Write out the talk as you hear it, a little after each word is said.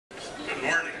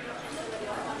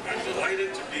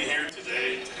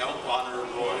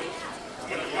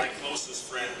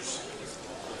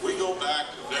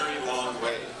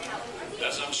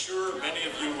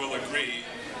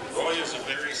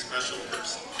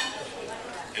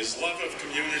His love of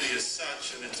community is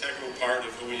such an integral part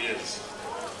of who he is.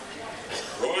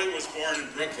 Roy was born in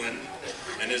Brooklyn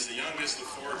and is the youngest of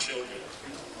 4 children.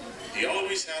 He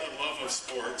always had a love of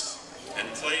sports and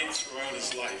played throughout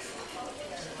his life.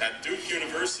 At Duke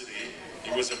University,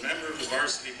 he was a member of the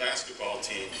varsity basketball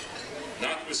team,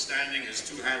 notwithstanding his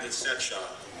two-handed set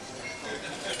shot.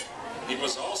 He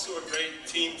was also a great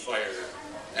team player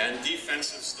and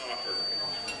defensive stopper.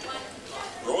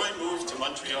 Roy moved to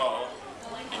Montreal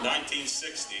in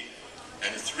 1960,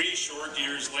 and 3 short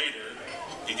years later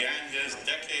began his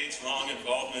decades-long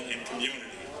involvement in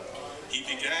community. He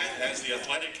began as the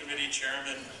athletic committee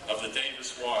chairman of the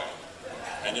Davis Y,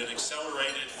 and it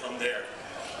accelerated from there.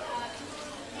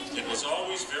 It was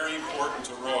always very important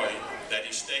to Roy that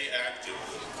he stay active,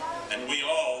 and we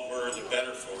all were the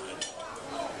better for it.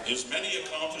 His many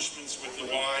accomplishments with the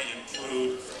Y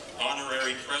include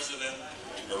honorary president,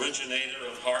 originator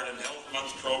of Heart and Health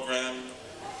Month program,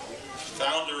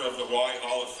 founder of the Y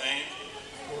Hall of Fame,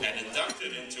 and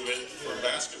inducted into it for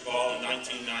basketball in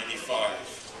 1995.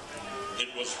 It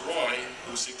was Roy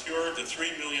who secured the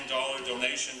 $3 million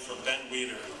donation from Ben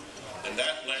Weeder, and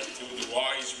that led to the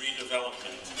Y's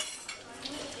redevelopment.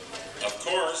 Of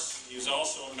course, he's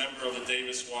also a member of the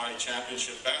Davis Y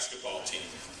Championship basketball team.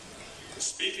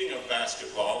 Speaking of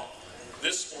basketball,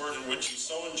 this sport in which he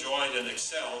so enjoyed and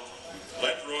excelled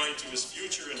led Roy to his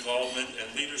future involvement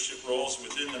and leadership roles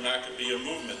within the Maccabi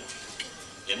movement.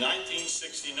 In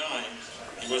 1969,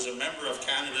 he was a member of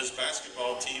Canada's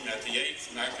basketball team at the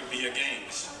 8th Maccabi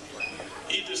Games.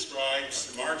 He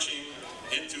describes marching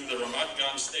into the Ramat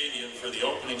Gan Stadium for the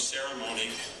opening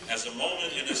ceremony as a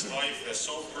moment in his life as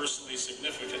so personally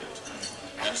significant,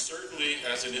 and certainly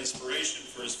as an inspiration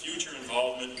for his future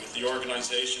involvement with the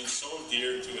organization so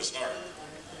dear to his heart.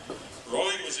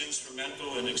 Roy was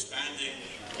instrumental in expanding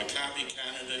Maccabi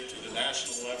Canada to the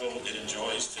national level it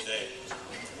enjoys today.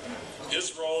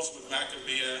 His roles with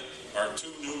Maccabi are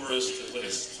too numerous to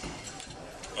list,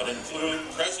 but include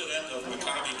President of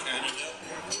Maccabi Canada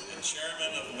and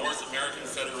Chairman of the North American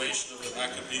Federation of the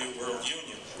Maccabi World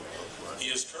Union. He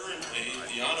is currently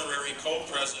the honorary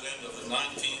co-president of the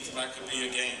 19th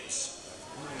Maccabi Games.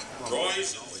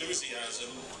 Roy's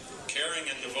enthusiasm, caring,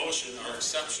 and devotion are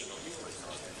exceptional,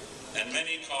 and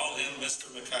many call him Mr.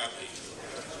 Maccabi.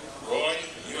 Roy,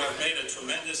 you have made a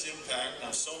tremendous impact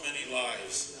on so many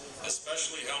lives,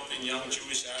 especially helping young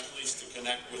Jewish athletes to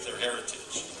connect with their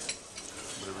heritage.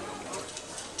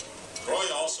 Roy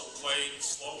also played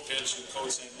slow pitch in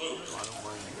Côte St. Luc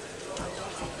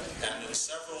and in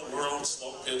several World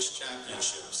Slow Pitch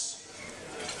Championships.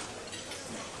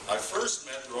 I first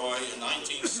met Roy in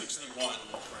 1961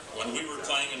 when we were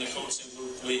playing in the Côte St.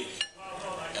 Luc League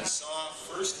and saw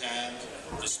firsthand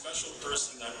the special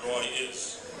person that Roy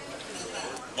is.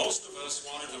 Most of us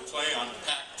wanted to play on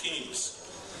packed teams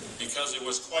because it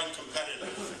was quite competitive.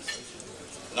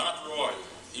 Not Roy.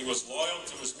 He was loyal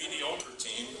to his mediocre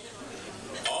team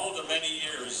all the many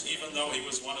years, even though he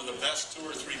was one of the best 2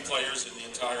 or 3 players in the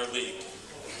entire league.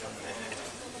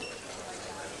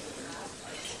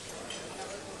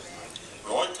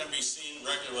 Roy can be seen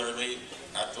regularly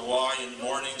at the Y in the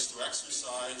mornings to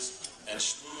exercise and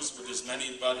schmooze with his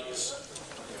many buddies.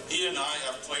 He and I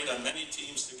have played on many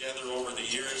teams together over the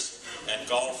years and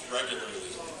golfed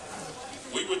regularly.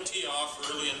 We would tee off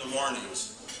early in the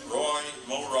mornings, Roy,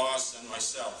 Mo Ross, and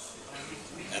myself.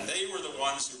 And they were the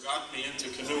ones who got me into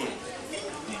canoeing.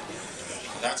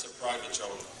 That's a private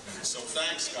joke. So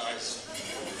thanks, guys.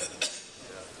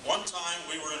 One time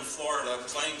we were in Florida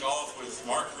playing golf with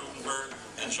Mark Rutenberg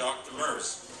and Jacques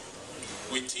Demers.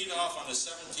 We teed off on the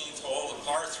 17th hole, a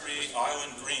par 3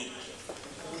 island green.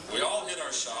 We all hit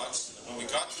our shots, and when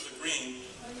we got to the green,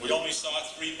 we only saw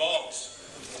 3 balls.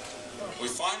 We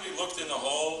finally looked in the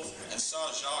hole and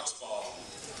saw Jacques' ball.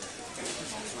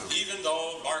 Even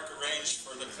though Mark arranged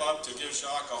for the club to give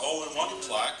Jacques a hole-in-one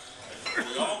plaque,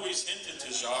 we always hinted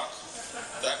to Jacques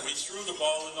that we threw the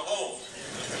ball in the hole.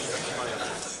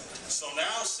 So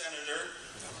now, Senator,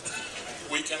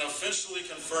 we can officially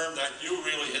confirm that you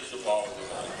really hit the ball in the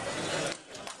hole.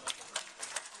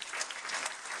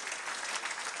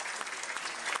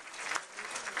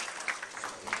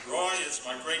 Roy, it's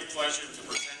my great pleasure to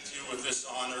present you with this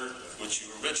honor, which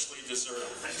you richly deserve.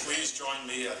 Please join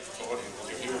me at the podium.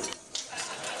 Will you hear me?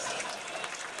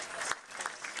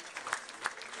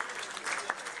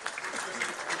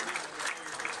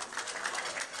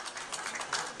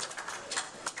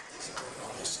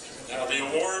 Now,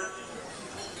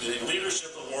 the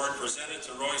Leadership Award award presented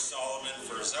to Roy Salomon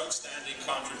for his outstanding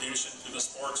contribution to the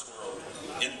sports world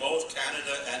in both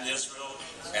Canada and Israel,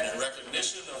 and in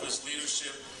recognition of his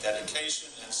leadership, dedication,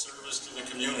 and service to the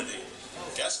community.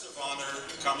 Guest of honor,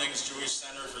 Cummings Jewish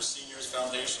Centre for Seniors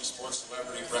Foundation Sports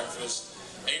Celebrity Breakfast,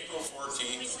 April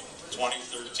 14th,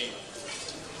 2013.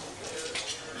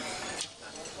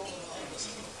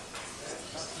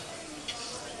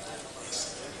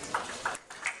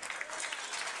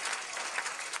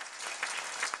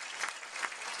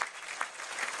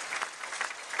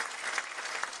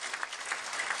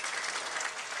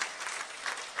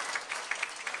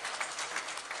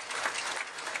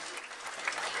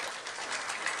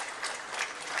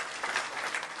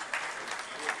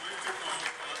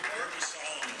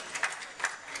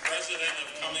 President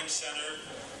of Cummings Centre,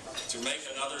 to make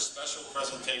another special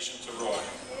presentation to Roy.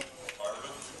 Part of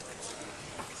it.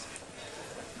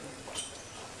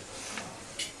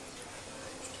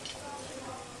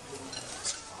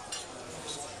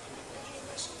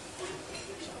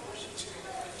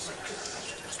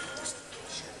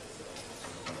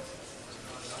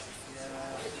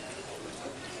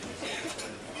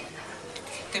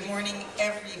 Good morning,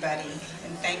 everybody,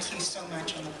 and thank you so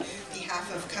much on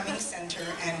behalf of Cummings Centre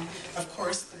and, of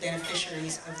course, the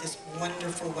beneficiaries of this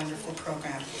wonderful, wonderful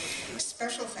program.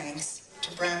 Special thanks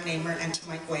to Brown Namer and to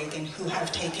Mike Wagon, who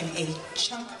have taken a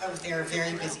chunk of their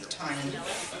very busy time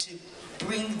to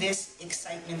bring this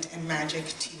excitement and magic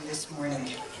to you this morning.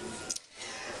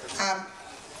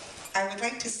 I would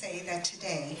like to say that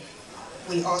today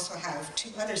we also have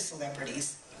two other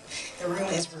celebrities. The room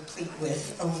is replete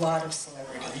with a lot of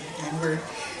celebrity, and we're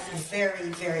very,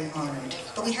 very honored.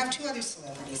 But we have two other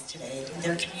celebrities today.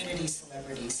 They're community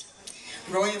celebrities.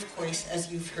 Roy, of course, as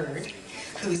you've heard,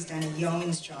 who's done a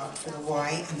yeoman's job for the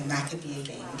Y and the Maccabi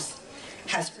Games,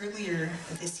 has earlier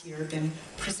this year been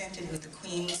presented with the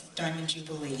Queen's Diamond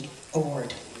Jubilee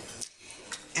Award.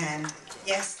 And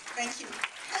yes, thank you.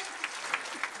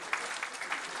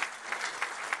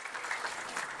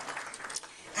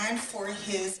 And for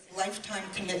his lifetime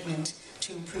commitment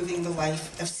to improving the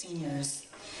life of seniors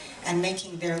and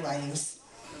making their lives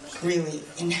really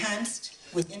enhanced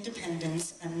with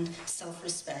independence and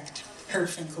self-respect, Herb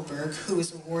Finkelberg, who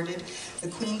was awarded the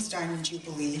Queen's Diamond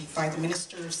Jubilee by the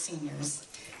Minister of Seniors,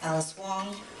 Alice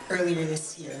Wong, earlier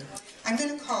this year. I'm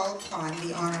going to call upon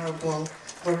the Honourable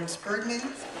Lawrence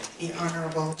Bergman, the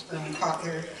Honourable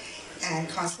Kotler, and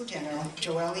Consul General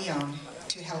Joelle Young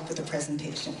to help with the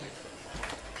presentation.